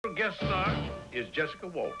guest star is Jessica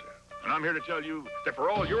Walter. And I'm here to tell you that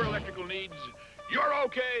for all your electrical needs, you're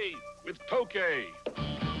okay with Tokay.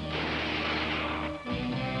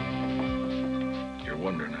 You're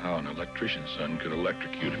wondering how an electrician's son could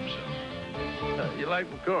electrocute himself. You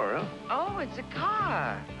like the car, huh? Oh, it's a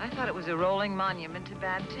car. I thought it was a rolling monument to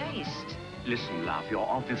bad taste. Listen, love, you're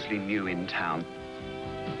obviously new in town.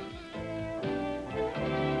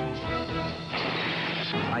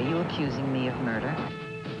 Are you accusing me of murder?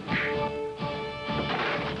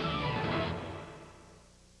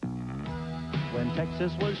 When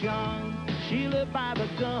Texas was young, she lived by the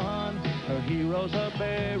gun. Her heroes are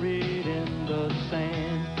buried in the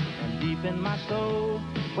sand. And deep in my soul,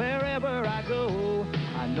 wherever I go,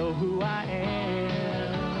 I know who I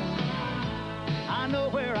am. I know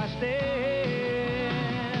where I stand.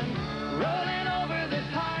 Rolling over this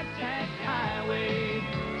hard-tack highway,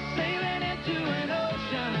 sailing into an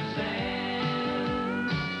ocean of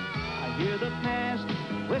sand. I hear the past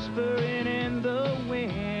whispering in the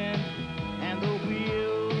wind, and the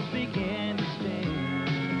wheels begin to spin.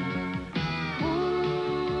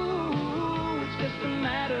 Ooh, it's just a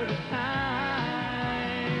matter of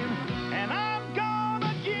time, and I'm gone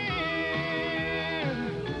again.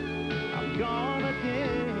 I'm gone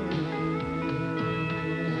again.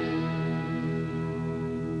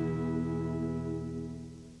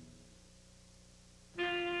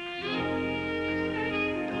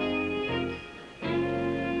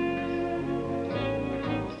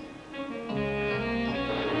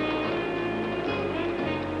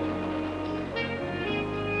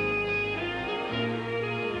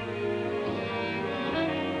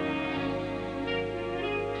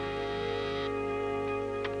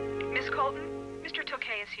 Miss Colton, Mr.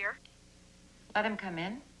 Tokay is here. Let him come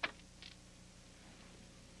in.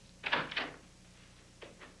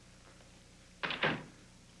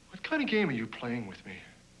 What kind of game are you playing with me?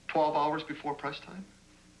 12 hours before press time?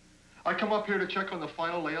 I come up here to check on the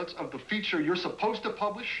final layouts of the feature you're supposed to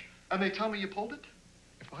publish, and they tell me you pulled it?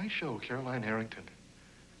 If I show Caroline Harrington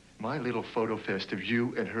my little photo fest of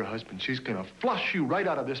you and her husband, she's gonna flush you right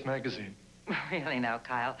out of this magazine. Really now,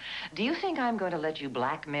 Kyle, do you think I'm going to let you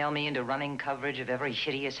blackmail me into running coverage of every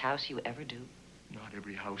hideous house you ever do? Not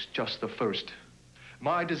every house, just the first.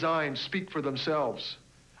 My designs speak for themselves.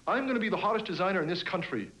 I'm gonna be the hottest designer in this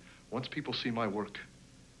country once people see my work.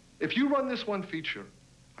 If you run this one feature,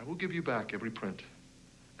 I will give you back every print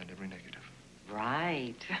and every negative.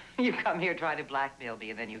 Right. You come here trying to blackmail me,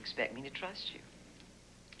 and then you expect me to trust you.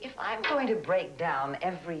 If I'm going to break down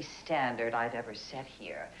every standard I've ever set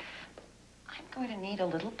here, I'm going to need a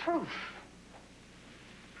little proof.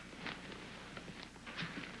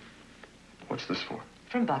 What's this for?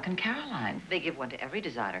 From Buck and Caroline. They give one to every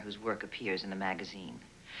designer whose work appears in the magazine.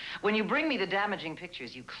 When you bring me the damaging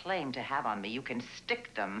pictures you claim to have on me, you can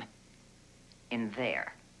stick them in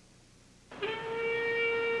there.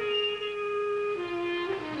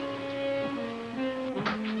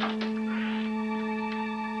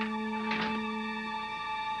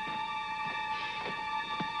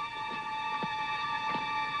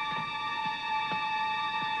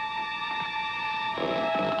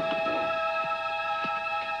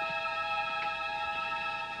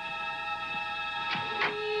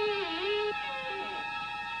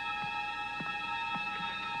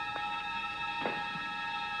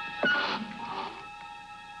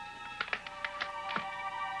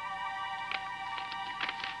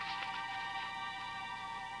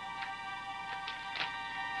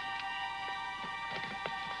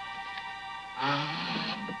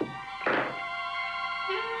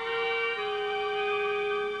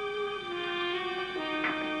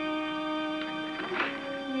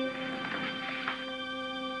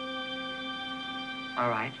 All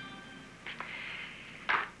right.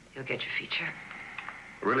 You'll get your feature.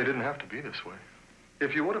 It really didn't have to be this way.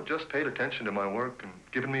 If you would have just paid attention to my work and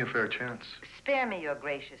given me a fair chance. Spare me your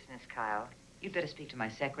graciousness, Kyle. You'd better speak to my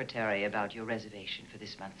secretary about your reservation for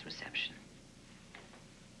this month's reception.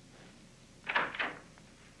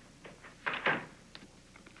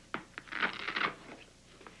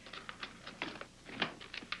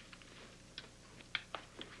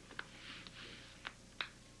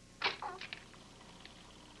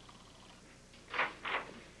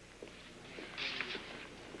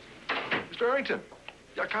 Mr. Harrington.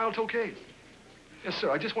 Yeah, Kyle Tokay. Yes, sir.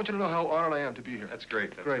 I just want you to know how honored I am to be here. That's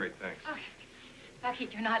great. That's great. Thanks. Oh, Bucky,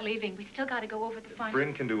 you're not leaving. We still got to go over the final.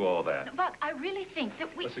 Bryn can do all that. No, Buck, I really think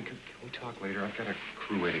that we... Listen, can we talk later? I've got a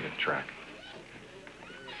crew waiting at the track.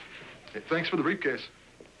 Hey, thanks for the briefcase.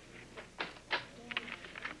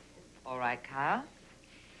 All right, Kyle.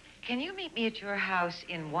 Can you meet me at your house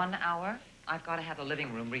in 1 hour? I've got to have the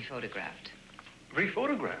living room rephotographed.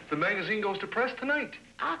 Re-photographed. The magazine goes to press tonight.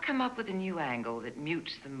 I'll come up with a new angle that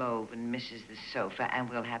mutes the mauve and misses the sofa, and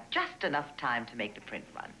we'll have just enough time to make the print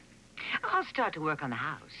run. I'll start to work on the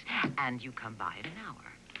house, and you come by in an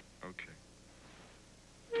hour. Okay.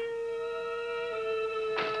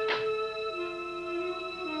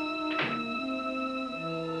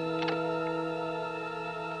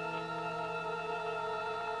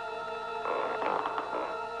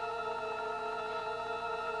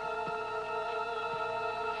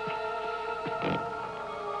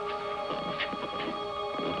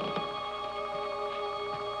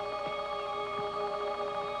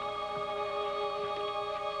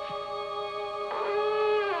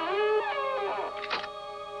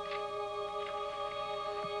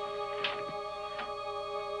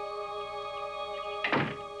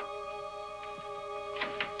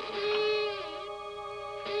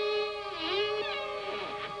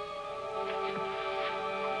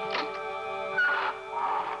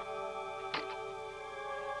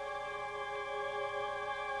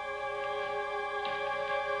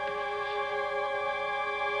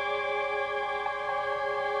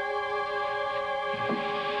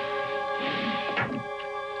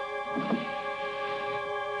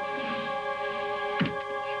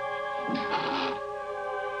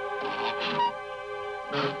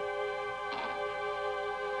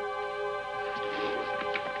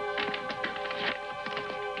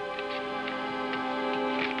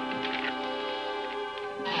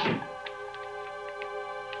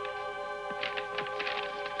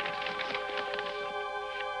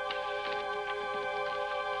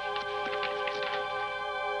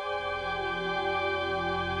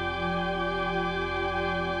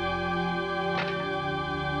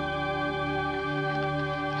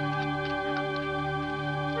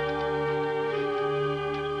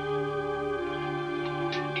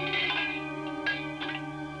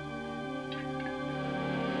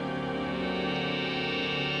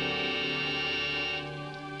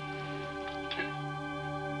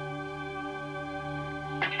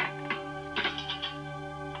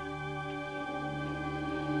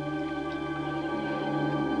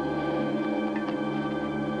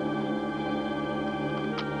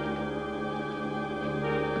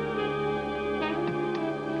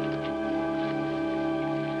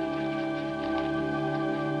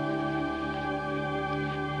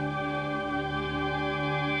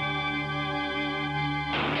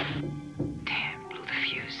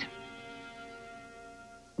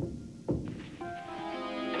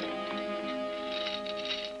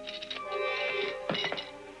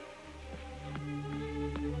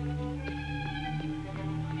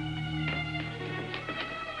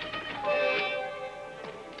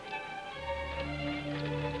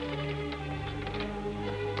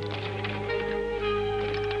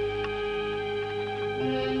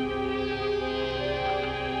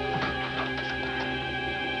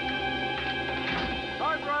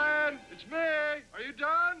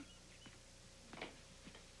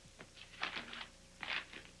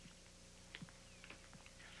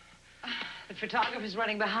 The photographer's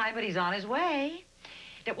running behind, but he's on his way.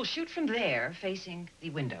 That we'll shoot from there, facing the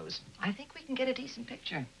windows. I think we can get a decent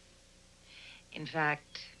picture. In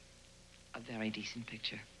fact, a very decent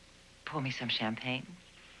picture. Pour me some champagne.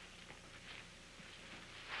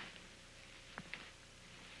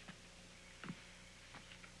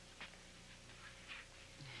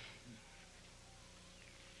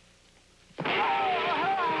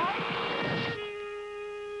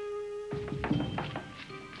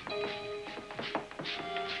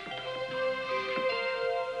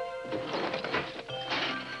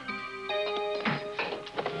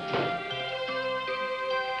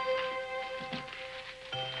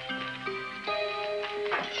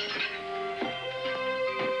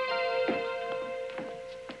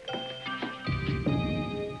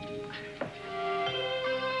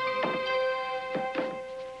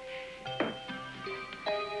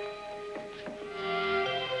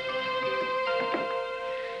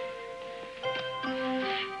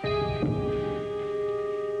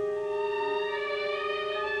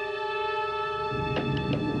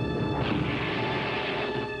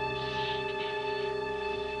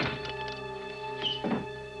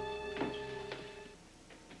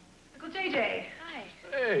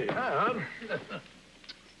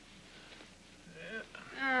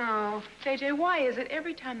 JJ, why is it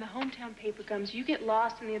every time the hometown paper comes, you get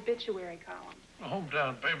lost in the obituary column? The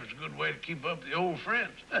hometown paper's a good way to keep up the old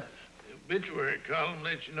friends. The obituary column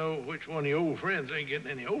lets you know which one of your old friends ain't getting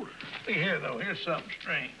any older. Look here, though. Here's something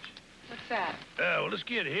strange. What's that? Well, this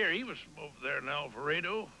kid here, he was from over there in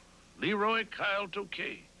Alvarado. Leroy Kyle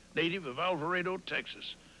Tokay, native of Alvarado,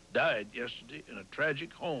 Texas. died yesterday in a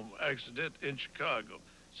tragic home accident in Chicago.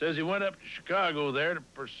 Says he went up to Chicago there to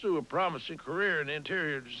pursue a promising career in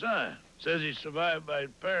interior design. Says he's survived by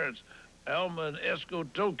his parents, Alma and Esco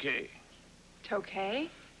Tokay. Tokay?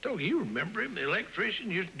 Tokay, you remember him, the electrician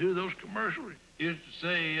used to do those commercials? He used to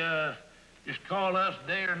say, just call us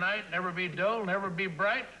day or night, never be dull, never be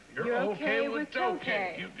bright. You're okay with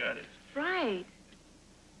Tokay. You got it. Right.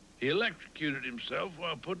 He electrocuted himself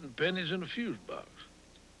while putting pennies in a fuse box.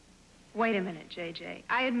 Wait a minute, J.J.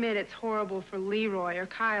 I admit it's horrible for Leroy or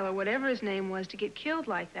Kyle or whatever his name was to get killed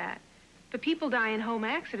like that. But people die in home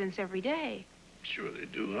accidents every day. Sure they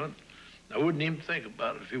do, hon. I wouldn't even think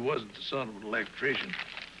about it if he wasn't the son of an electrician.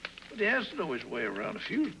 But he has to know his way around a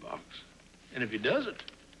fuse box. And if he doesn't,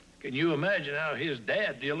 can you imagine how his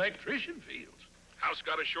dad, the electrician, feels? House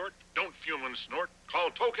got a short? Don't fume and snort. Call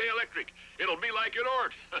Tokay Electric. It'll be like it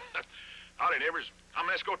ought. Howdy, neighbors. I'm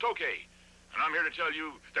Esco Tokay. And I'm here to tell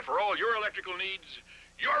you that for all your electrical needs,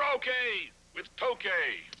 you're okay with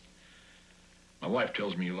Tokay. My wife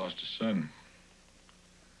tells me you lost a son.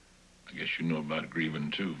 I guess you know about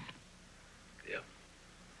grieving, too. Yeah.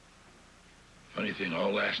 Funny thing,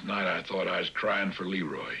 all last night I thought I was crying for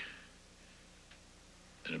Leroy.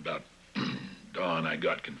 Then about dawn, I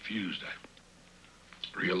got confused.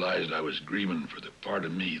 I realized I was grieving for the part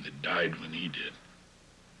of me that died when he did.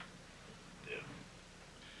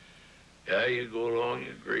 Yeah, you go along,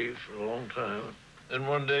 you grieve for a long time. Then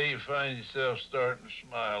one day you find yourself starting to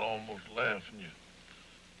smile, almost laughing. You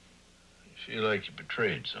feel like you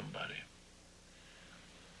betrayed somebody.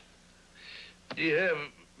 Do you have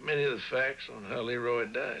many of the facts on how Leroy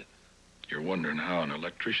died? You're wondering how an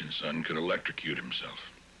electrician's son could electrocute himself.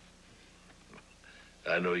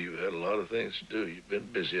 I know you've had a lot of things to do. You've been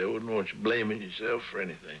busy. I wouldn't want you blaming yourself for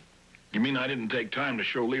anything. You mean I didn't take time to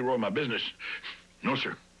show Leroy my business? No,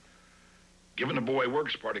 sir. Giving a boy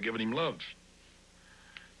work's part of giving him love.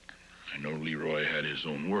 I know Leroy had his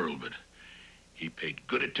own world, but he paid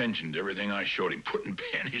good attention to everything I showed him, putting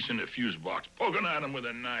pennies in a fuse box, poking at him with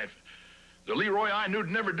a knife. The Leroy I knew'd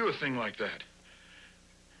never do a thing like that.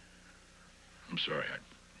 I'm sorry, I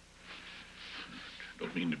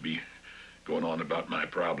don't mean to be going on about my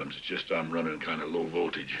problems. It's just I'm running kind of low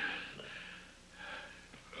voltage.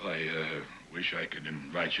 Well, I wish I could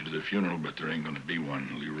invite you to the funeral, but there ain't going to be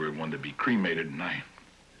one. Leroy wanted to be cremated, and I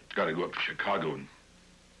got to go up to Chicago and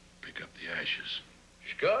pick up the ashes.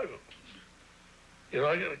 Chicago? You know,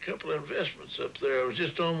 I got a couple of investments up there. I was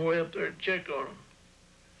just on my way up there to check on them.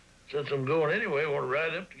 Since I'm going anyway, I want to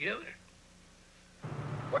ride up together.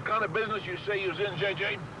 What kind of business you say you was in,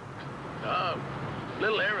 J.J.?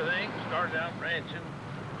 Little everything. Started out ranching.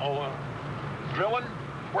 Drilling?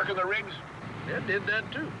 Working the rigs? Yeah, did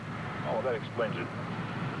that too. Oh, that explains it.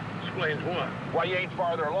 Explains what? Why you ain't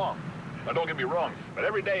farther along. Now, don't get me wrong, but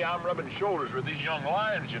every day I'm rubbing shoulders with these young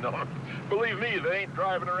lions, you know. Believe me, they ain't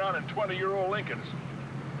driving around in 20-year-old Lincolns.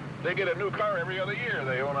 They get a new car every other year.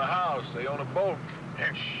 They own a house. They own a boat.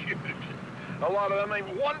 And shoot, a lot of them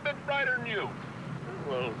ain't one bit brighter than you.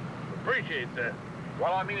 Well, appreciate that.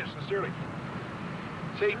 Well, I mean it sincerely.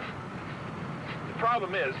 See, the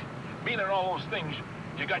problem is, being in all those things,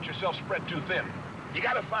 you got yourself spread too thin. You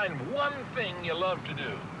got to find one thing you love to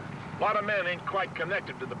do. A lot of men ain't quite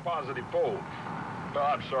connected to the positive pole. No,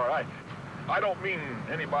 I'm sorry. I don't mean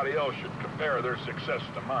anybody else should compare their success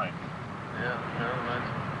to mine. Yeah,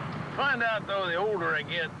 well, find out, though, the older I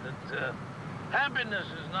get, that happiness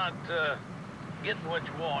is not getting what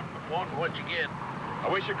you want, but wanting what you get. I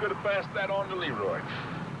wish I could have passed that on to Leroy.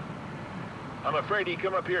 I'm afraid he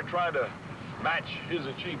come up here trying to match his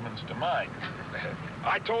achievements to mine.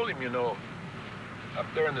 I told him, you know, up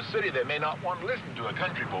there in the city, they may not want to listen to a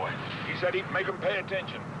country boy. He said he'd make them pay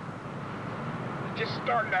attention. It just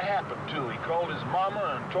started to happen, too. He called his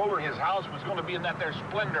mama and told her his house was going to be in that there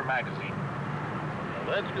Splendor magazine.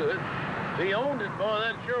 Well, that's good. If he owned it, boy,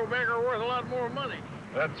 that sure make her worth a lot more money.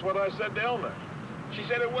 That's what I said to Elma. She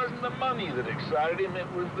said it wasn't the money that excited him, it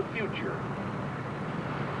was the future.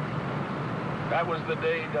 That was the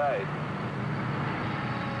day he died.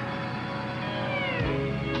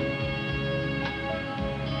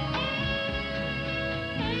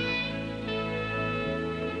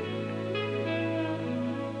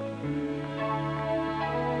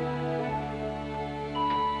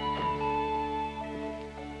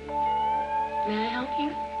 May I help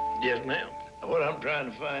you? Yes, ma'am. What I'm trying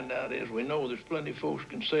to find out is we know there's plenty of folks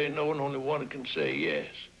can say no and only one can say yes.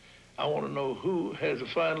 I want to know who has the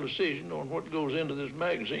final decision on what goes into this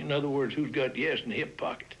magazine. In other words, who's got yes in the hip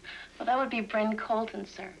pocket. Well, that would be Bryn Colton,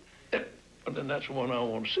 sir. Well, then that's the one I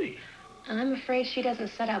want to see. And I'm afraid she doesn't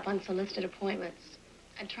set up unsolicited appointments.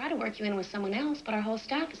 I'd try to work you in with someone else, but our whole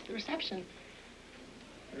staff is at the reception.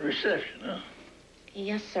 The reception, huh?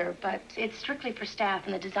 Yes, sir, but it's strictly for staff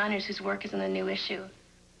and the designers whose work is in the new issue.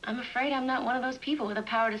 I'm afraid I'm not one of those people with the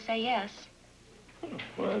power to say yes.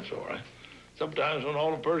 Well, that's all right. Sometimes when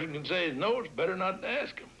all a person can say is no, it's better not to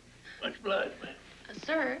ask him. Much obliged, man.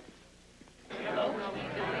 Sir? Hello?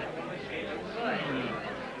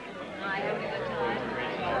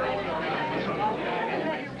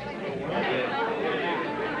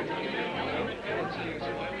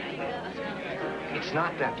 It's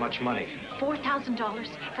not that much money.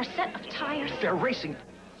 $4,000 for a set of tires? They're racing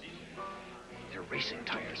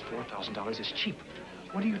tires. $4,000 is cheap.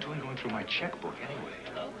 What are you doing going through my checkbook anyway?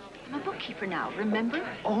 I'm a bookkeeper now, remember?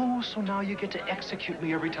 Oh, so now you get to execute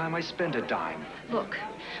me every time I spend a dime. Look,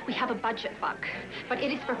 we have a budget, Buck, but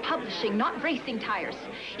it is for publishing, not racing tires.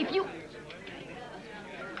 If you...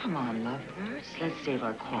 Come on, lovebirds. Let's save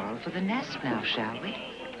our quarrel for the nest now, shall we?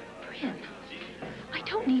 Bryn, I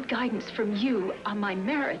don't need guidance from you on my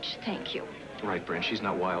marriage, thank you. Right, Bryn. She's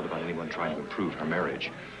not wild about anyone trying to improve her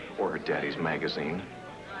marriage or her daddy's magazine.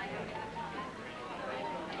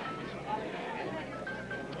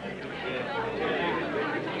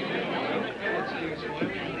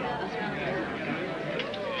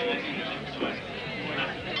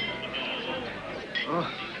 Oh,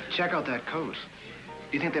 check out that coat.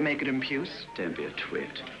 You think they make it in puce? Don't be a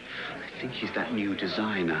twit. I think he's that new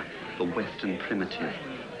designer, the Western primitive.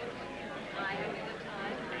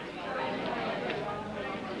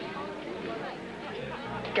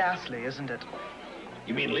 Ghastly, isn't it?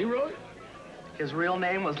 You mean Leroy? His real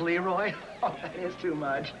name was Leroy? Oh, that is too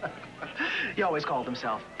much. He always called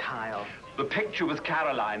himself Kyle. The picture was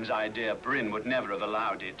Caroline's idea. Bryn would never have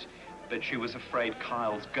allowed it. But she was afraid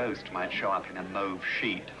Kyle's ghost might show up in a mauve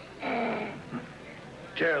sheet.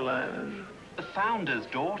 Caroline. The founder's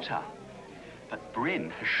daughter. But Bryn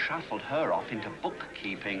has shuffled her off into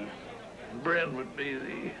bookkeeping. Bryn would be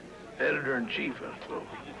the editor-in-chief, I suppose.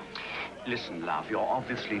 Listen, love, you're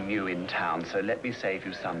obviously new in town, so let me save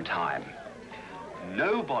you some time.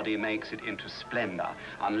 Nobody makes it into splendor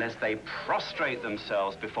unless they prostrate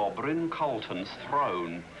themselves before Bryn Colton's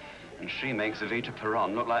throne. And she makes Evita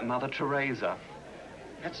Peron look like Mother Teresa.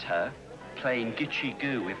 That's her, playing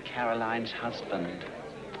gitchy-goo with Caroline's husband.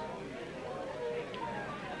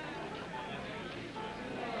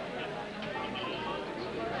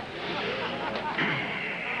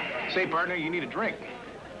 Say, partner, you need a drink.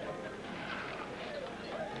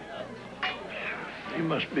 You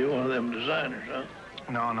must be one of them designers, huh?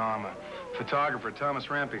 No, I'm a photographer, Thomas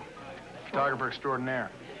Rampy. Photographer extraordinaire.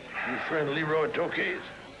 You friend of Leroy Tokay's?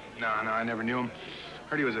 No, I never knew him.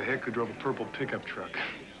 Heard he was a hick who drove a purple pickup truck.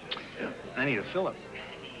 Yeah. I need a fill-up.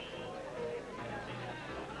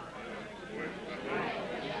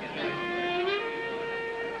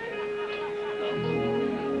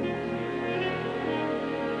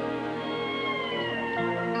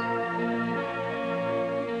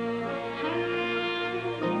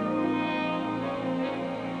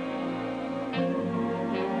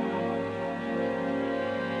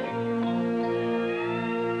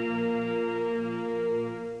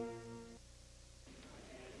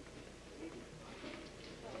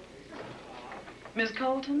 Miss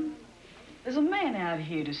Colton, there's a man out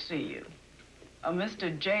here to see you. A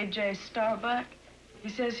Mr. J.J. Starbuck. He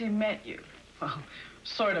says he met you. Well,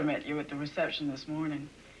 sort of met you at the reception this morning.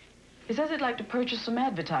 He says he'd like to purchase some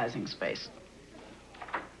advertising space.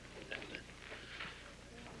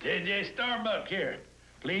 J.J. Starbuck here.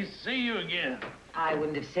 Pleased to see you again. I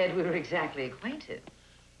wouldn't have said we were exactly acquainted.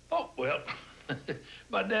 Oh, well,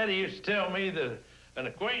 my daddy used to tell me that an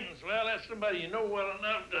acquaintance, well, that's somebody you know well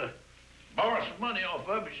enough to borrow some money off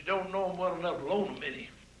of, but you don't know them well enough to loan them any.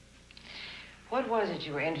 What was it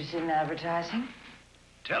you were interested in advertising?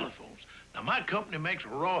 Telephones. Now, my company makes a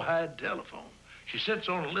rawhide telephone. She sits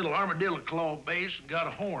on a little armadillo claw base and got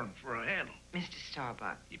a horn for a handle. Mr.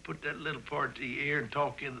 Starbuck. You put that little part to your ear and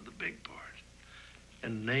talk into the big part.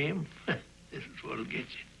 And the name, this is what'll get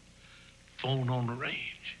you. Phone on the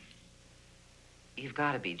range. You've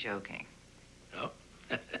got to be joking. Oh.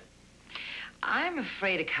 I'm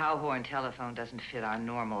afraid a cowhorn telephone doesn't fit our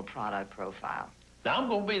normal product profile. Now, I'm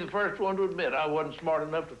going to be the first one to admit I wasn't smart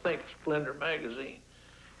enough to think of Splendor magazine.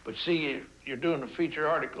 But see, you're doing a feature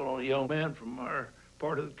article on a young man from our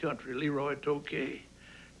part of the country, Leroy Tokay.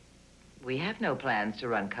 We have no plans to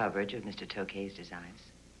run coverage of Mr. Tokay's designs.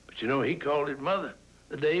 But you know, he called his mother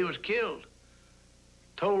the day he was killed.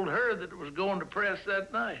 Told her that it was going to press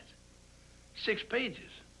that night. 6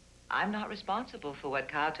 pages. I'm not responsible for what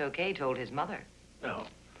Kyle Tokay told his mother. No,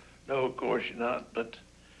 of course you're not. But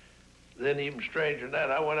then even stranger than that,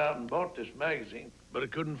 I went out and bought this magazine. but I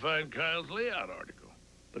couldn't find Kyle's layout article.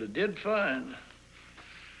 But I did find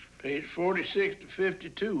page 46 to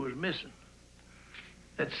 52 was missing.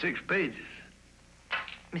 That's 6 pages.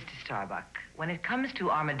 Mr. Starbuck, when it comes to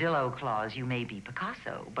armadillo claws, you may be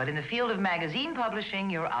Picasso, but in the field of magazine publishing,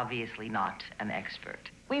 you're obviously not an expert.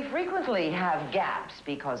 We frequently have gaps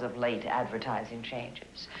because of late advertising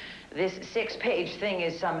changes. This 6-page thing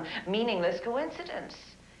is some meaningless coincidence.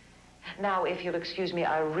 Now, if you'll excuse me,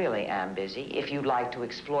 I really am busy. If you'd like to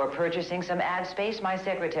explore purchasing some ad space, my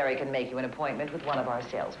secretary can make you an appointment with one of our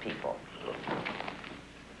salespeople.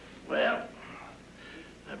 Well,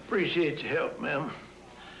 I appreciate your help, ma'am.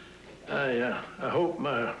 I hope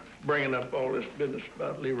my bringing up all this business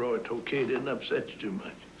about Leroy Tokay didn't upset you too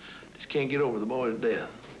much. Just can't get over the boy's death.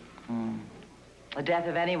 The death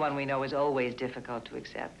of anyone we know is always difficult to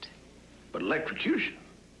accept. But electrocution?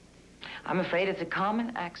 I'm afraid it's a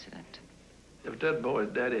common accident. If that boy's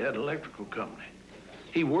daddy had an electrical company,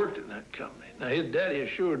 he worked in that company. Now, his daddy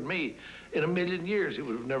assured me in a million years he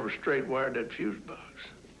would have never straight wired that fuse box.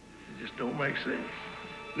 It just don't make sense.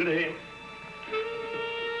 Good day.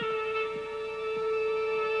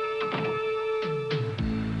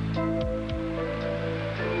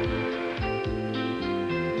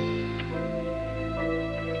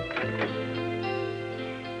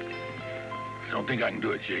 I don't think I can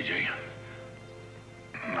do it, J.J.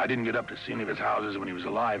 I didn't get up to see any of his houses when he was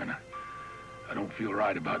alive, and I don't feel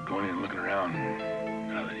right about going in and looking around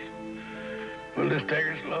now that We'll just take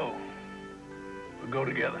her slow. We'll go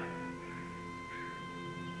together.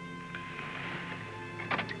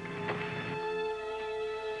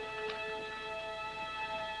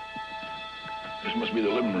 This must be the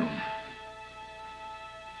living room.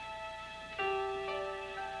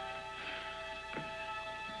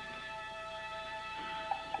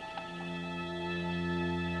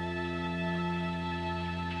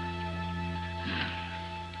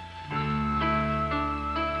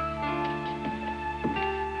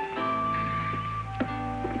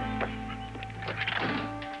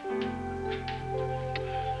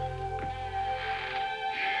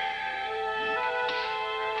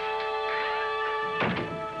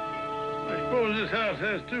 This house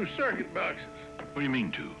has 2 circuit boxes. What do you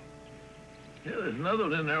mean, 2? Yeah, there's another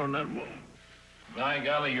one in there on that wall. By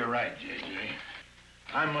golly, you're right, J.J.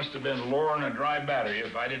 I must have been lowering a dry battery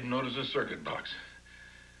if I didn't notice a circuit box.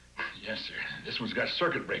 Yes, sir. This one's got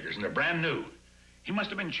circuit breakers, and they're brand new. He must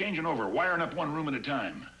have been changing over, wiring up one room at a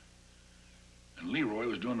time. And Leroy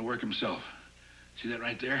was doing the work himself. See that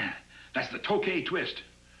right there? That's the Tokay twist.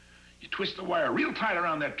 You twist the wire real tight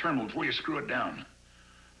around that terminal before you screw it down.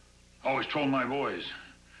 Always told my boys,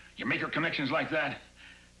 you make your connections like that,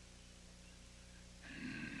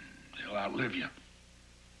 they'll outlive you.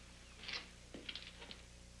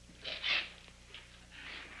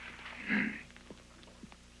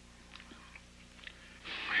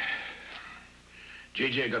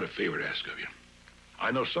 J.J., I got a favor to ask of you. I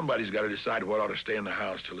know somebody's got to decide what ought to stay in the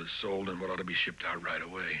house till it's sold and what ought to be shipped out right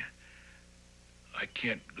away. I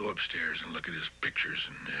can't go upstairs and look at his pictures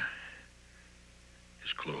and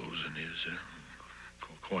his clothes and his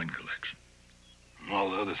coin collection. And all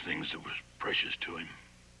the other things that was precious to him.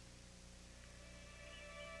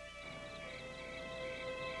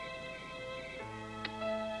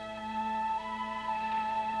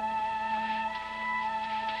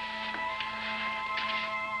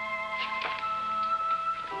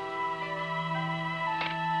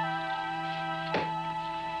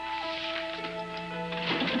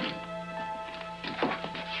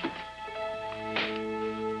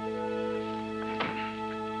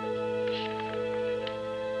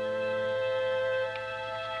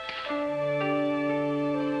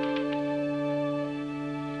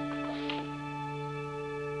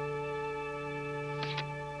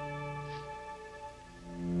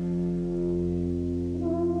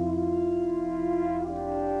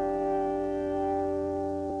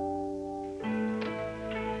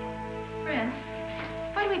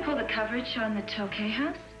 Coverage on the Tokay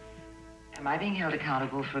house? Am I being held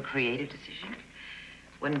accountable for a creative decision?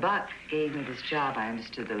 When Buck gave me this job, I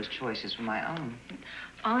understood those choices were my own.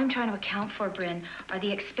 All I'm trying to account for, Bryn, are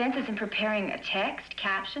the expenses in preparing a text,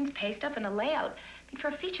 captions, pay stuff, and a layout. I mean, for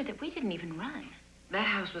a feature that we didn't even run. That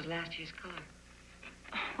house was last year's color.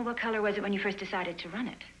 Well, what color was it when you first decided to run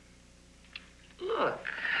it? Look,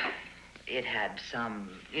 it had some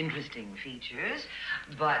interesting features,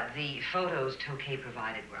 but the photos Tokay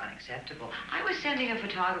provided were unacceptable. I was sending a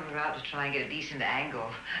photographer out to try and get a decent angle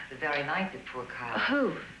the very night that poor Kyle...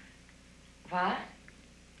 Who? What?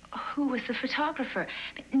 Who was the photographer?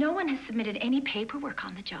 No one has submitted any paperwork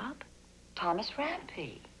on the job. Thomas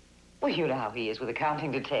Rampey. Well, you know how he is with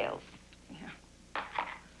accounting details. Yeah.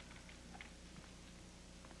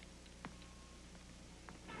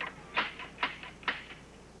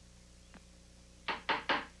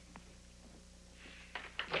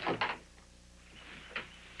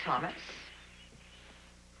 Thomas.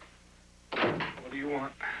 What do you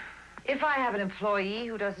want? If I have an employee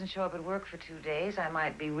who doesn't show up at work for 2 days, I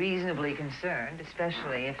might be reasonably concerned,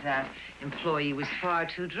 especially if that employee was far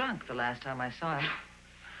too drunk the last time I saw him.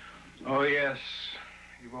 Oh, yes.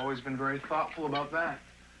 You've always been very thoughtful about that.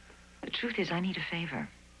 The truth is, I need a favor.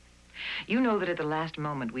 You know that at the last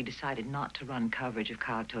moment, we decided not to run coverage of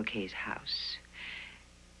Kyle Tokay's house.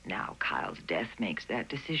 Now, Kyle's death makes that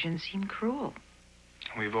decision seem cruel.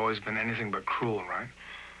 We've always been anything but cruel, right?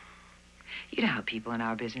 You know how people in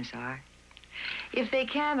our business are. If they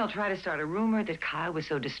can, they'll try to start a rumor that Kyle was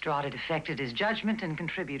so distraught it affected his judgment and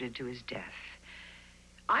contributed to his death.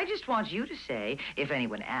 I just want you to say, if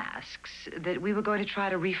anyone asks, that we were going to try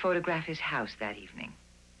to rephotograph his house that evening.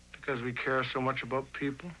 Because we care so much about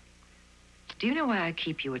people? Do you know why I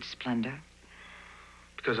keep you at Splendor?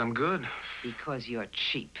 Because I'm good. Because you're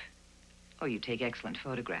cheap. Oh, you take excellent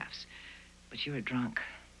photographs. But you're a drunk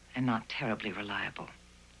and not terribly reliable.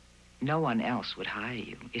 No one else would hire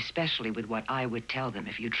you, especially with what I would tell them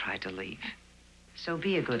if you tried to leave. So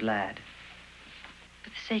be a good lad. For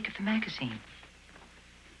the sake of the magazine.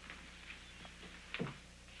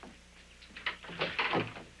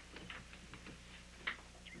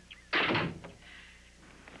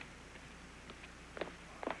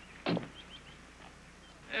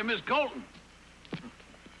 Hey, Miss Colton.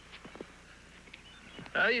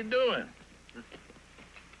 How you doing?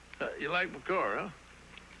 You like my car, huh?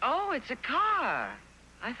 Oh, it's a car.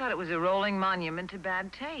 I thought it was a rolling monument to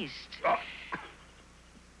bad taste. Oh.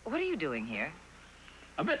 What are you doing here?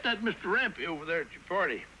 I met that Mr. Rampy over there at your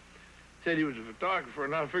party. Said he was a photographer,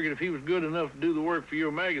 and I figured if he was good enough to do the work for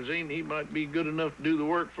your magazine, he might be good enough to do the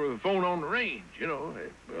work for the phone on the range, you know.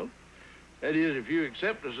 Well, that is, if you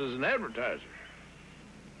accept us as an advertiser.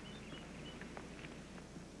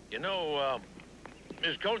 You know,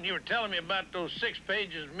 Miss Colton, you were telling me about those 6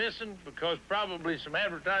 pages missing because probably some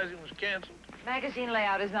advertising was canceled. Magazine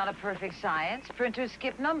layout is not a perfect science. Printers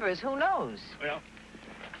skip numbers. Who knows? Well,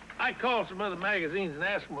 I called some other magazines and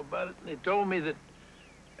asked them about it, and they told me that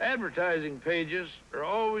advertising pages are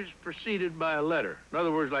always preceded by a letter. In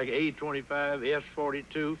other words, like A25,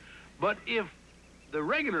 S42. But if the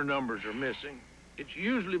regular numbers are missing, it's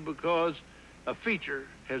usually because a feature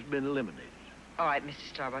has been eliminated. All right, Mr.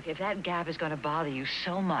 Starbuck, if that gap is going to bother you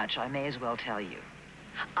so much, I may as well tell you.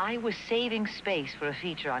 I was saving space for a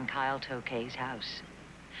feature on Kyle Tokay's house.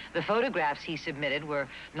 The photographs he submitted were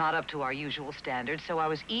not up to our usual standards, so I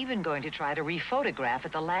was even going to try to rephotograph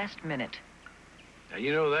at the last minute. Now,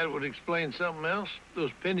 you know, that would explain something else.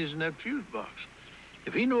 Those pennies in that fuse box.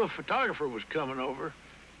 If he knew a photographer was coming over,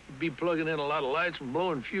 he'd be plugging in a lot of lights and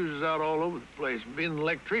blowing fuses out all over the place. And being an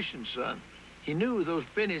electrician's son, he knew with those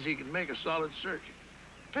pennies he could make a solid circuit.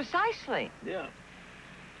 Precisely. Yeah.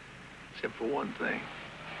 Except for one thing.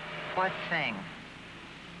 What thing?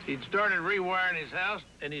 He'd started rewiring his house,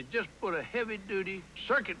 and he'd just put a heavy-duty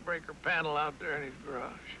circuit breaker panel out there in his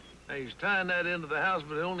garage. Now, he's tying that into the house,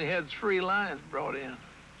 but he only had 3 lines brought in. And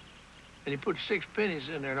he put 6 pennies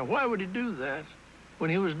in there. Now, why would he do that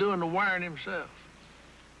when he was doing the wiring himself?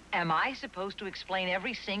 Am I supposed to explain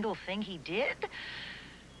every single thing he did?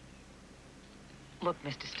 Look,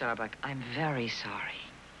 Mr. Starbuck, I'm very sorry.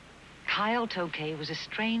 Kyle Tokay was a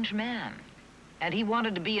strange man, and he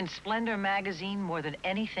wanted to be in Splendor magazine more than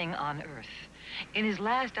anything on earth. In his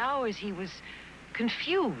last hours, he was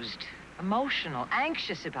confused, emotional,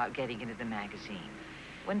 anxious about getting into the magazine.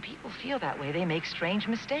 When people feel that way, they make strange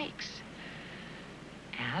mistakes.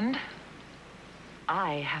 And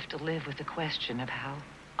I have to live with the question of how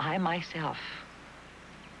I myself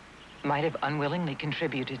might have unwillingly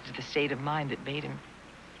contributed to the state of mind that made him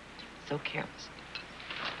so careless.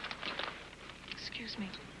 Excuse me.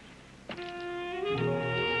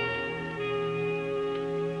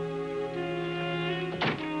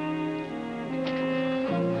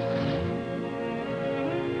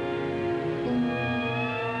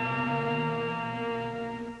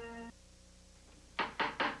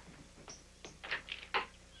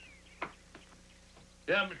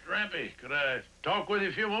 Yeah, Mr. Rampy, could I talk with you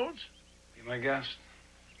a few moments? Be my guest.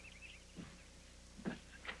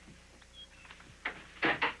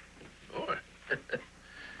 Boy,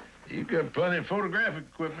 you've got plenty of photographic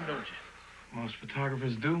equipment, don't you? Most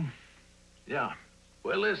photographers do. Yeah.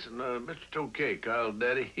 Well, listen, Mr. Tokay, Kyle's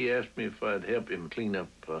daddy, he asked me if I'd help him clean up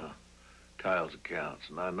Kyle's accounts.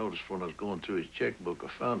 And I noticed when I was going through his checkbook, I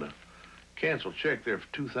found a canceled check there for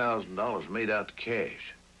 $2,000 made out to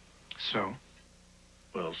cash. So?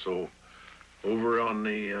 Well, so over on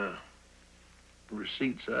the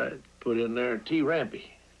receipt side, put in there T.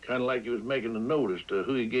 Rampy. Kind of like he was making a note as to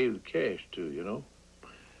who he gave the cash to, you know.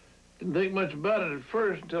 Didn't think much about it at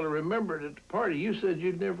first until I remembered at the party you said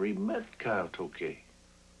you'd never even met Kyle Tokay.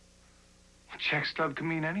 A check stub can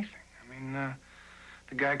mean anything. I mean,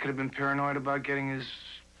 the guy could have been paranoid about getting his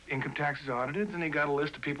income taxes audited, and he got a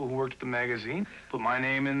list of people who worked at the magazine, put my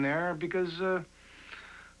name in there because of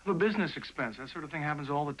a business expense. That sort of thing happens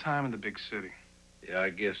all the time in the big city. Yeah, I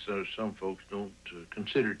guess some folks don't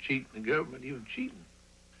consider cheating the government even cheating.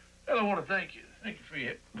 Well, I want to thank you. Thank you for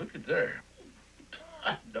your... Look at there.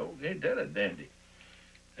 Dog, ain't that a dandy?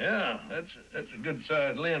 Yeah, that's a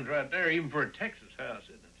good-sized lens right there, even for a Texas house,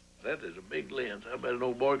 isn't it? That is a big lens. I bet an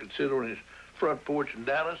old boy could sit on his front porch in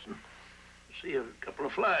Dallas and see a couple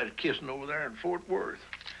of flies kissing over there in Fort Worth.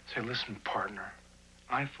 Say, listen, partner,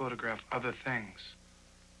 I photograph other things.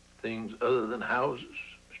 Things other than houses,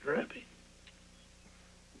 Mr. Rappy?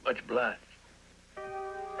 Much obliged.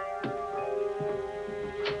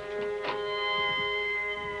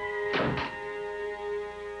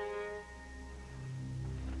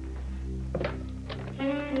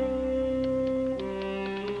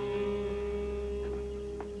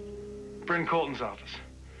 Bryn Colton's office.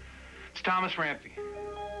 It's Thomas Rampy.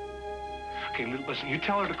 Okay, listen, you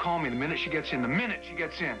tell her to call me the minute she gets in. The minute she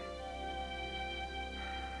gets in.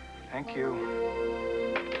 Thank you.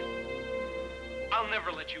 I'll never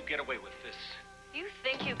let you get away with this. You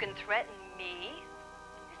think you can threaten me?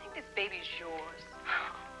 You think this baby's yours?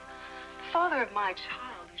 The father of my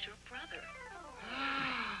child is your brother.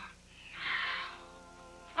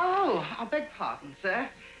 Oh, I beg pardon, sir.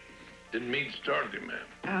 Didn't mean to startle you,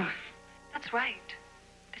 ma'am. That's right.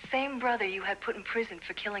 The same brother you had put in prison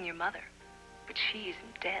for killing your mother. But she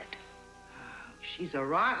isn't dead. She's a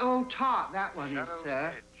right old tart, that one is,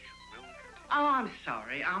 sir. Oh, I'm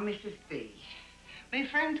sorry. I'm Mrs. B. My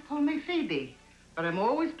friends call me Phoebe, but I'm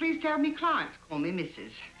always pleased to have me clients call me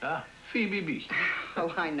Mrs. Ah, Phoebe B.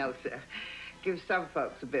 Oh, I know, sir. Gives some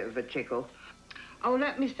folks a bit of a tickle. Oh,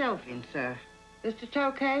 let myself in, sir. Mr.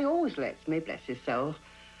 Tokay always lets me, bless his soul.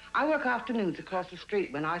 I work afternoons across the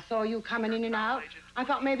street. When I saw you coming in and out, I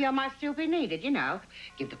thought maybe I might still be needed, you know.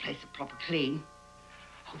 Give the place a proper clean.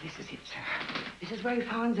 Oh, this is it, sir. This is where he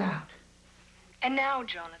finds out. And now,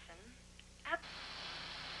 Jonathan.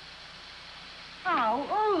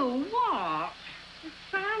 Oh, what?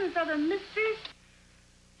 Sam, is that a mystery?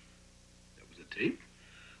 That was a tape?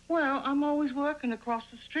 Well, I'm always working across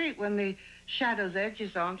the street when the shadow's edge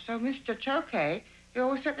is on, so Mr. Tokay, he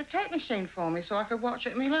always set the tape machine for me so I could watch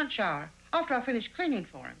it in my lunch hour, after I finished cleaning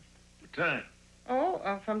for him. What time?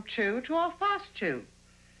 Oh, from 2 to 2:30.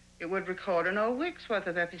 It would record an whole week's worth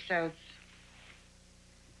of episodes.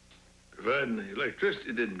 Providing the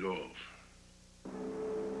electricity didn't go off.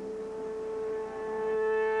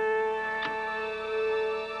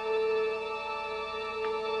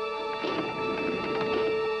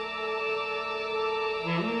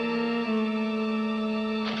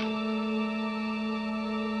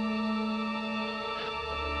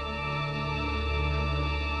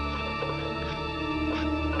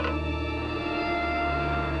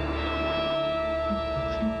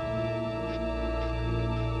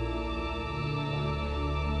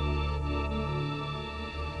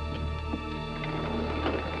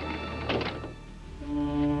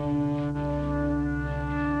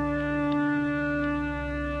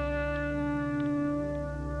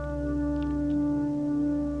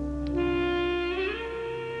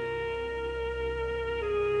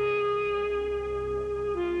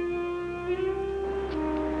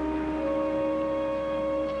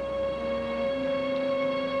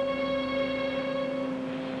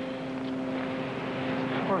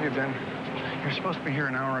 Where have you been? You're supposed to be here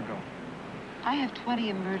an hour ago. I have 20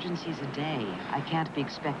 emergencies a day. I can't be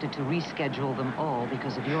expected to reschedule them all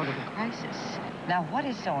because of your little crisis. Now, what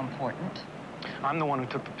is so important? I'm the one who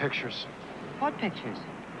took the pictures. What pictures?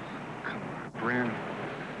 Come on, Bryn.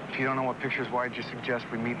 If you don't know what pictures, why'd you suggest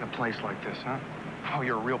we meet in a place like this, huh? Oh,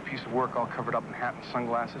 you're a real piece of work all covered up in hat and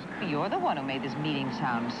sunglasses. You're the one who made this meeting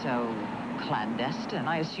sound so clandestine.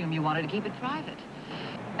 I assume you wanted to keep it private.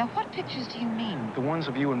 Now, what pictures do you mean? The ones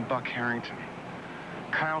of you and Buck Harrington.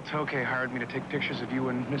 Kyle Tokay hired me to take pictures of you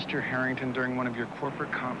and Mr. Harrington during one of your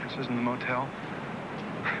corporate conferences in the motel.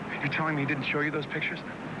 You're telling me he didn't show you those pictures?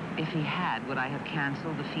 If he had, would I have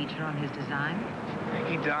canceled the feature on his design?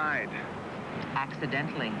 He died.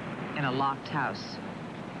 Accidentally, in a locked house.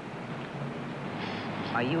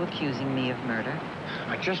 Are you accusing me of murder?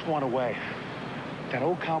 I just want away. That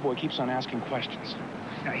old cowboy keeps on asking questions.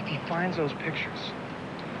 Now, if he finds those pictures,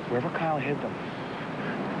 wherever Kyle hid them,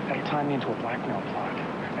 that'll tie me into a blackmail plot.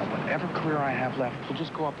 Now, whatever career I have left will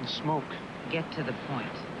just go up in smoke. Get to the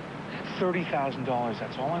point. $30,000,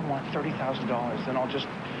 that's all I want, $30,000. Then I'll just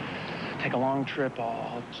take a long trip.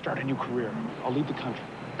 I'll start a new career. I'll leave the country.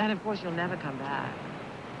 And of course, you'll never come back.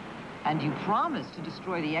 And you promise to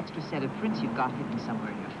destroy the extra set of prints you've got hidden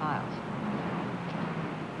somewhere in your files.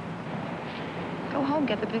 Go home,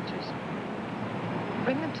 get the pictures.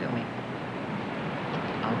 Bring them to me.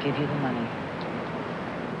 I'll give you the money.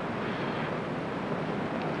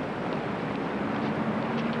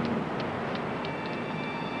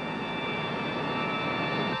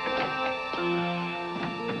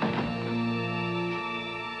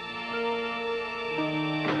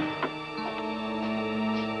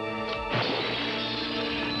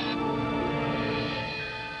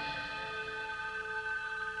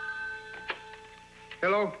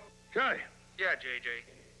 Hello? Charlie. Yeah, J.J.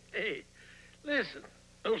 Hey, listen.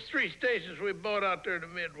 Those 3 stations we bought out there in the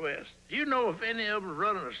Midwest, do you know if any of them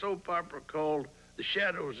running a soap opera called The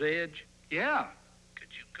Shadow's Edge? Yeah. Could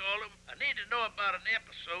you call them? I need to know about an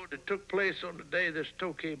episode that took place on the day this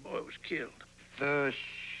Tokay boy was killed. The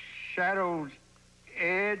Shadow's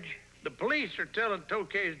Edge? The police are telling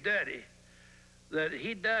Tokay's daddy that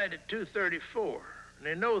he died at 2:34. And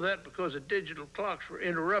they know that because the digital clocks were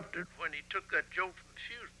interrupted when he took that jolt from the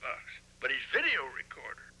fuse box. But his video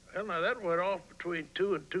recorder, well, now that went off between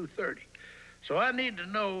 2 and 2:30. So I need to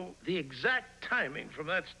know the exact timing from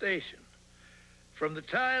that station, from the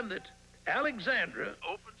time that Alexandra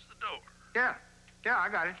opens the door. Yeah, I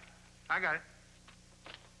got it. I got it.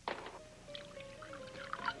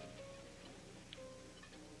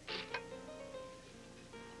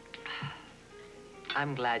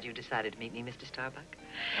 I'm glad you decided to meet me, Mr. Starbuck.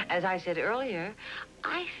 As I said earlier,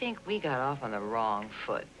 I think we got off on the wrong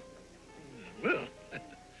foot. Well,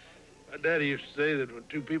 my daddy used to say that when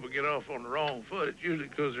 2 people get off on the wrong foot, it's usually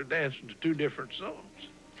because they're dancing to 2 different songs.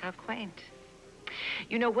 How quaint.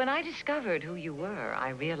 You know, when I discovered who you were,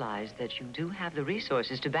 I realized that you do have the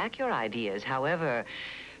resources to back your ideas, however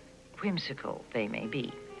whimsical they may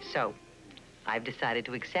be. So, I've decided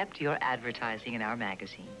to accept your advertising in our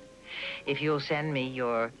magazine. If you'll send me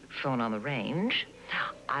your phone on the range,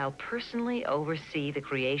 I'll personally oversee the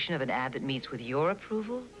creation of an ad that meets with your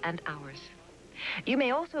approval and ours. You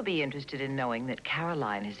may also be interested in knowing that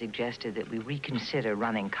Caroline has suggested that we reconsider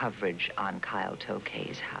running coverage on Kyle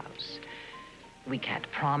Tokay's house. We can't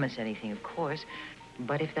promise anything, of course,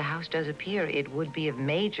 but if the house does appear, it would be of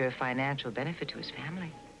major financial benefit to his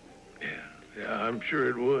family. Yeah, I'm sure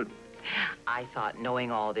it would. I thought knowing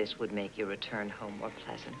all this would make your return home more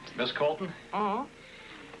pleasant. Miss Colton? Oh?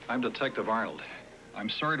 I'm Detective Arnold. I'm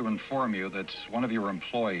sorry to inform you that one of your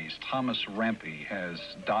employees, Thomas Rampy, has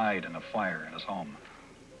died in a fire in his home.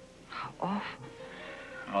 How awful.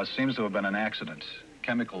 Well, it seems to have been an accident.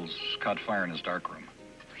 Chemicals caught fire in his darkroom.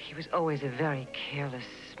 He was always a very careless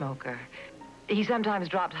smoker. He sometimes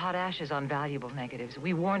dropped hot ashes on valuable negatives.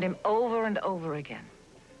 We warned him over and over again.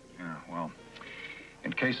 Yeah, well,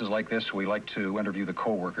 in cases like this, we like to interview the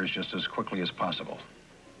co-workers just as quickly as possible.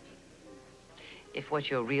 If what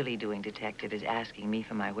you're really doing, Detective, is asking me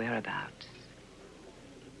for my whereabouts.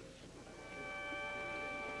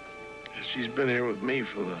 She's been here with me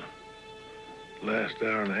for the last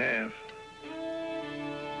hour and a half.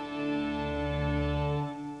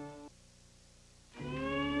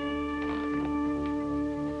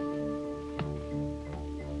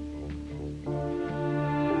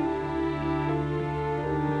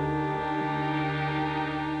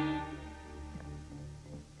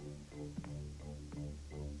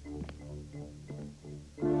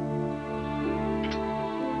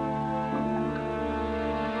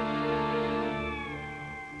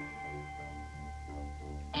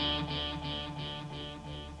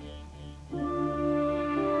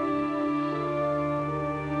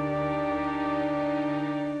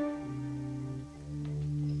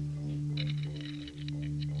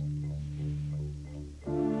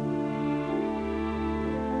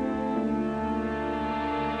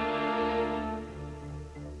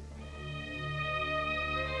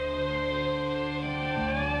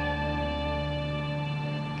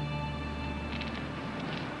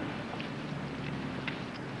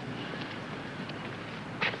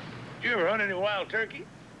 You ever hunt any wild turkey?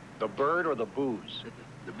 The bird or the booze?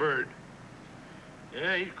 The bird.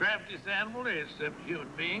 Yeah, he's the craftiest animal there is, except a human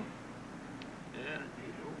being. Yeah,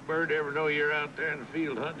 if a bird ever know you're out there in the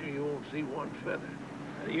field hunting, you won't see one feather.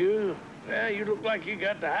 You look like you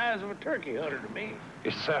got the eyes of a turkey hunter to me.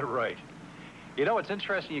 Is that right? You know, it's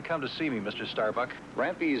interesting you come to see me, Mr. Starbuck.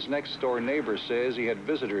 Rampy's next-door neighbor says he had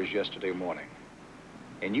visitors yesterday morning.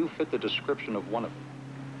 And you fit the description of one of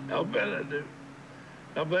them. I'll bet I do.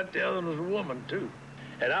 I'll bet the other one was a woman, too.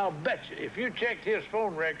 And I'll bet you, if you checked his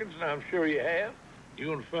phone records, and I'm sure you have,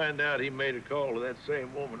 you're going to find out he made a call to that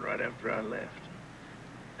same woman right after I left.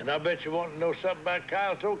 And I bet you want to know something about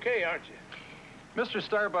Kyle Tokay, aren't you? Mr.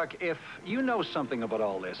 Starbuck, if you know something about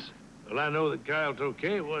all this... Well, I know that Kyle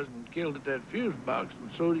Tokay wasn't killed at that fuse box, and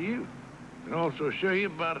so do you. I can also show you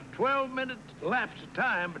about a 12-minute lapse of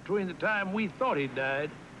time between the time we thought he died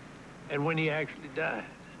and when he actually died.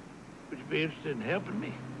 Would you be interested in helping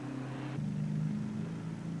me?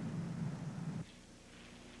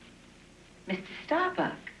 Mr.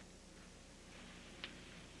 Starbuck.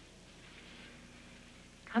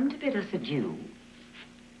 Come to bid us adieu.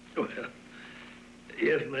 Well,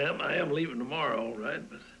 yes, ma'am. I am leaving tomorrow, all right,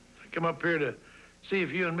 but I come up here to see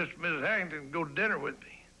if you and Mr. and Mrs. Harrington can go to dinner with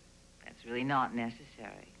me. That's really not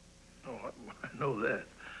necessary. Oh, I know that.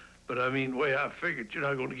 But I mean, the way I figured, you're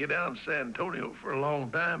not going to get down to San Antonio for a long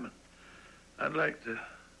time, and I'd like to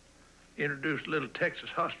introduce a little Texas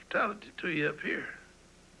hospitality to you up here.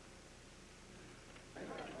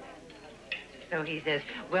 So he says,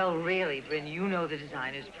 well, really, Bryn, you know the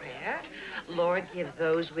designer's prayer. Lord, give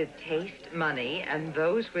those with taste money, and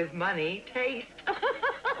those with money taste.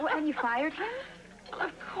 Oh, and you fired him? Well,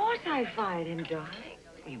 of course I fired him, darling.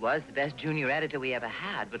 He was the best junior editor we ever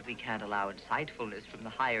had, but we can't allow insightfulness from the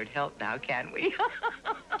hired help now, can we?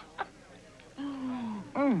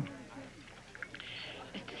 Mr.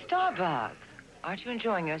 Starbuck, aren't you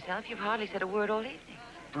enjoying yourself? You've hardly said a word all evening.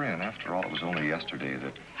 Bryn, after all, it was only yesterday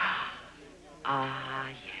that... Ah,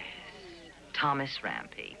 yes. Thomas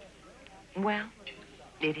Rampy. Well,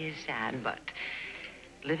 it is sad, but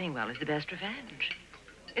living well is the best revenge.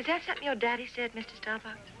 Is that something your daddy said, Mr.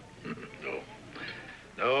 Starbuck? No.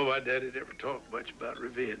 No, my daddy never talked much about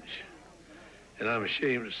revenge. And I'm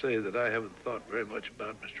ashamed to say that I haven't thought very much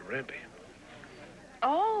about Mr. Rampy.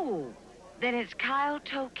 Oh, then it's Kyle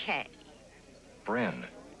Tokay. Bryn.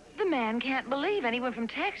 The man can't believe anyone from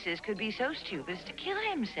Texas could be so stupid as to kill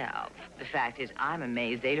himself. The fact is, I'm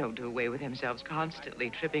amazed they don't do away with themselves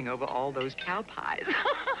constantly tripping over all those cow pies.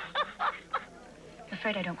 I'm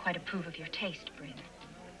afraid I don't quite approve of your taste, Bryn.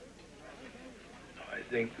 I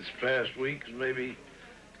think this past week has maybe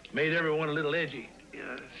made everyone a little edgy.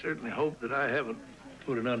 Yeah, I certainly hope that I haven't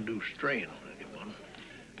put an undue strain on anyone.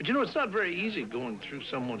 But you know, it's not very easy going through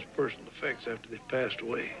someone's personal effects after they've passed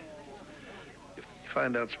away.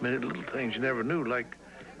 Find out so many little things you never knew, like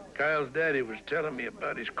Kyle's daddy was telling me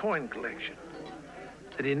about his coin collection,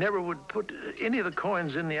 that he never would put any of the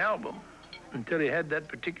coins in the album until he had that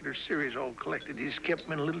particular series all collected. He just kept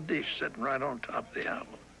them in a little dish sitting right on top of the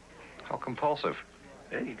album. How compulsive.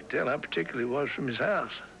 And you could tell how particular he was from his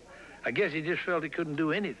house. I guess he just felt he couldn't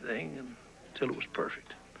do anything until it was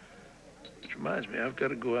perfect. Which reminds me, I've got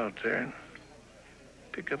to go out there and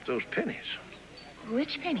pick up those pennies.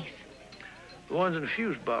 Which pennies? The ones in the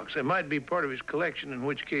fuse box. They might be part of his collection, in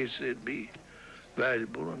which case it'd be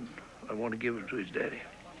valuable, and I want to give them to his daddy.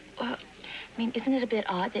 Well, I mean, isn't it a bit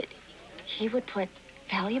odd that he would put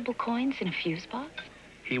valuable coins in a fuse box?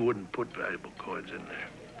 He wouldn't put valuable coins in there.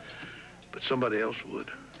 But somebody else would,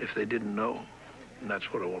 if they didn't know. And that's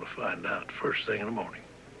what I want to find out first thing in the morning.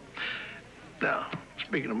 Now,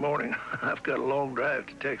 speaking of morning, I've got a long drive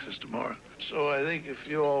to Texas tomorrow. So I think if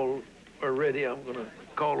you all are ready, I'm going to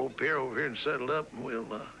call old Pierre over here and settle up, and we'll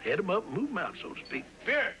head him up and move him out, so to speak.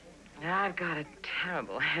 Pierre! I've got a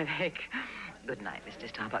terrible headache. Good night, Mr.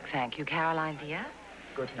 Starbuck. Thank you, Caroline, dear.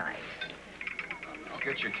 Good night. I'll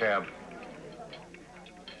get your cab.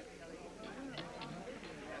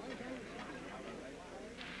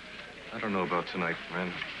 I don't know about tonight,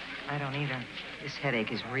 Bryn. I don't either. This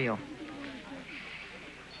headache is real.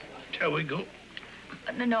 Shall we go?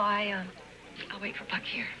 No, I'll wait for Buck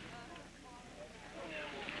here.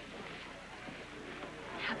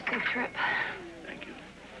 Have a safe trip. Thank you.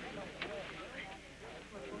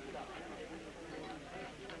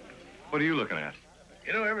 What are you looking at?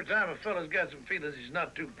 You know, every time a fella's got some feelings he's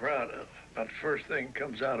not too proud of, about the first thing that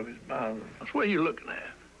comes out of his mouth, that's what you're looking at.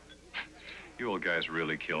 You old guys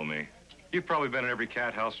really kill me. You've probably been in every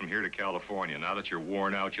cat house from here to California. Now that you're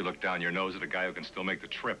worn out, you look down your nose at a guy who can still make the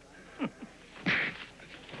trip.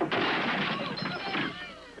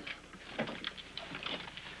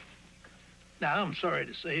 Now, I'm sorry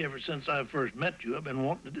to say, ever since I first met you, I've been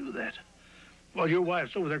wanting to do that. While your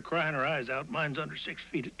wife's over there crying her eyes out, mine's under 6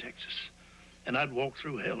 feet at Texas. And I'd walk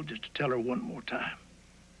through hell just to tell her one more time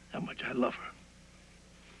how much I love her.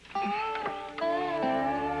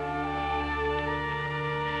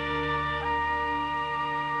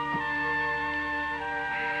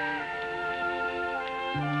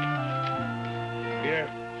 Here.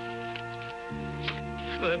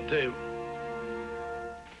 That table.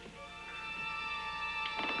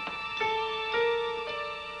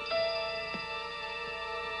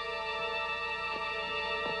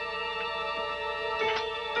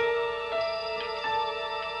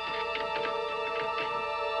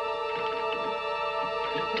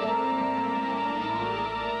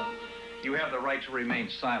 right to remain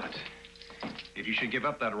silent. If you should give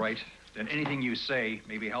up that right, then anything you say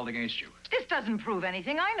may be held against you. This doesn't prove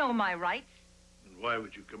anything. I know my rights. And why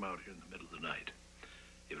would you come out here in the middle of the night?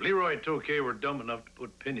 If Leroy Tokay were dumb enough to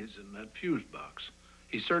put pennies in that fuse box,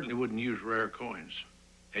 he certainly wouldn't use rare coins.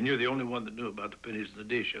 And you're the only one that knew about the pennies in the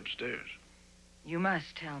dish upstairs. You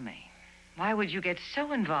must tell me. Why would you get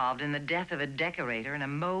so involved in the death of a decorator in a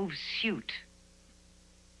mauve suit?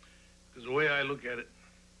 Because the way I look at it,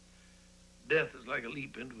 death is like a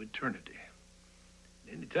leap into eternity.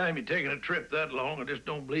 Anytime you're taking a trip that long, I just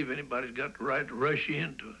don't believe anybody's got the right to rush you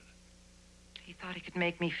into it. He thought he could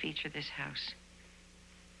make me feature this house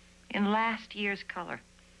in last year's color.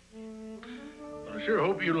 Well, I sure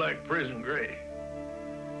hope you like prison gray.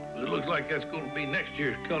 It looks like that's going to be next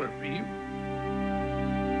year's color for you.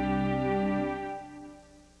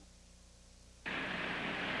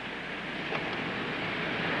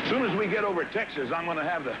 As soon as we get over Texas, I'm going to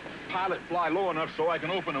have the pilot fly low enough so I can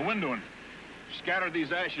open a window and scatter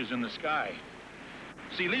these ashes in the sky.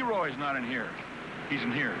 See, Leroy's not in here. He's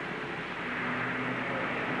in here.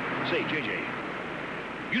 Say,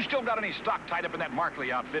 JJ, you still got any stock tied up in that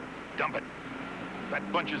Markley outfit? Dump it.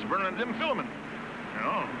 That bunch is burning them filament. You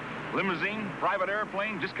know, limousine, private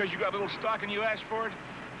airplane, just because you got a little stock and you asked for it?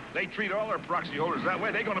 They treat all their proxy holders that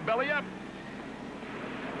way. They're going to belly up.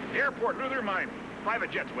 The airport blew their mind.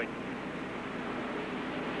 Private jets waiting.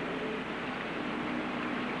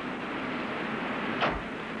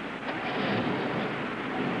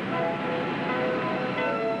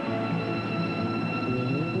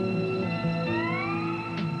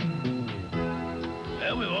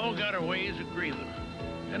 Well, we've all got our ways of grieving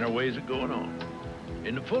and our ways of going on.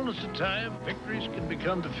 In the fullness of time, victories can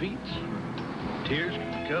become defeats. Tears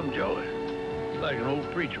can become joy. Like an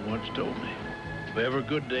old preacher once told me, we have our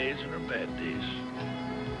good days and our bad days.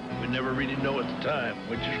 We never really know at the time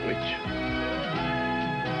which is which.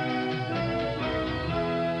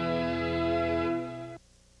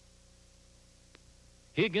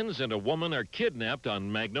 Higgins and a woman are kidnapped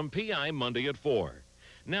on Magnum PI Monday at 4.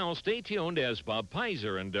 Now stay tuned as Bob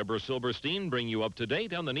Pizer and Deborah Silberstein bring you up to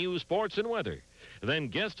date on the news, sports, and weather. Then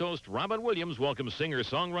guest host Robin Williams welcomes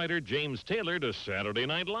singer-songwriter James Taylor to Saturday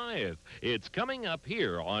Night Live. It's coming up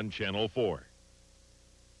here on Channel 4.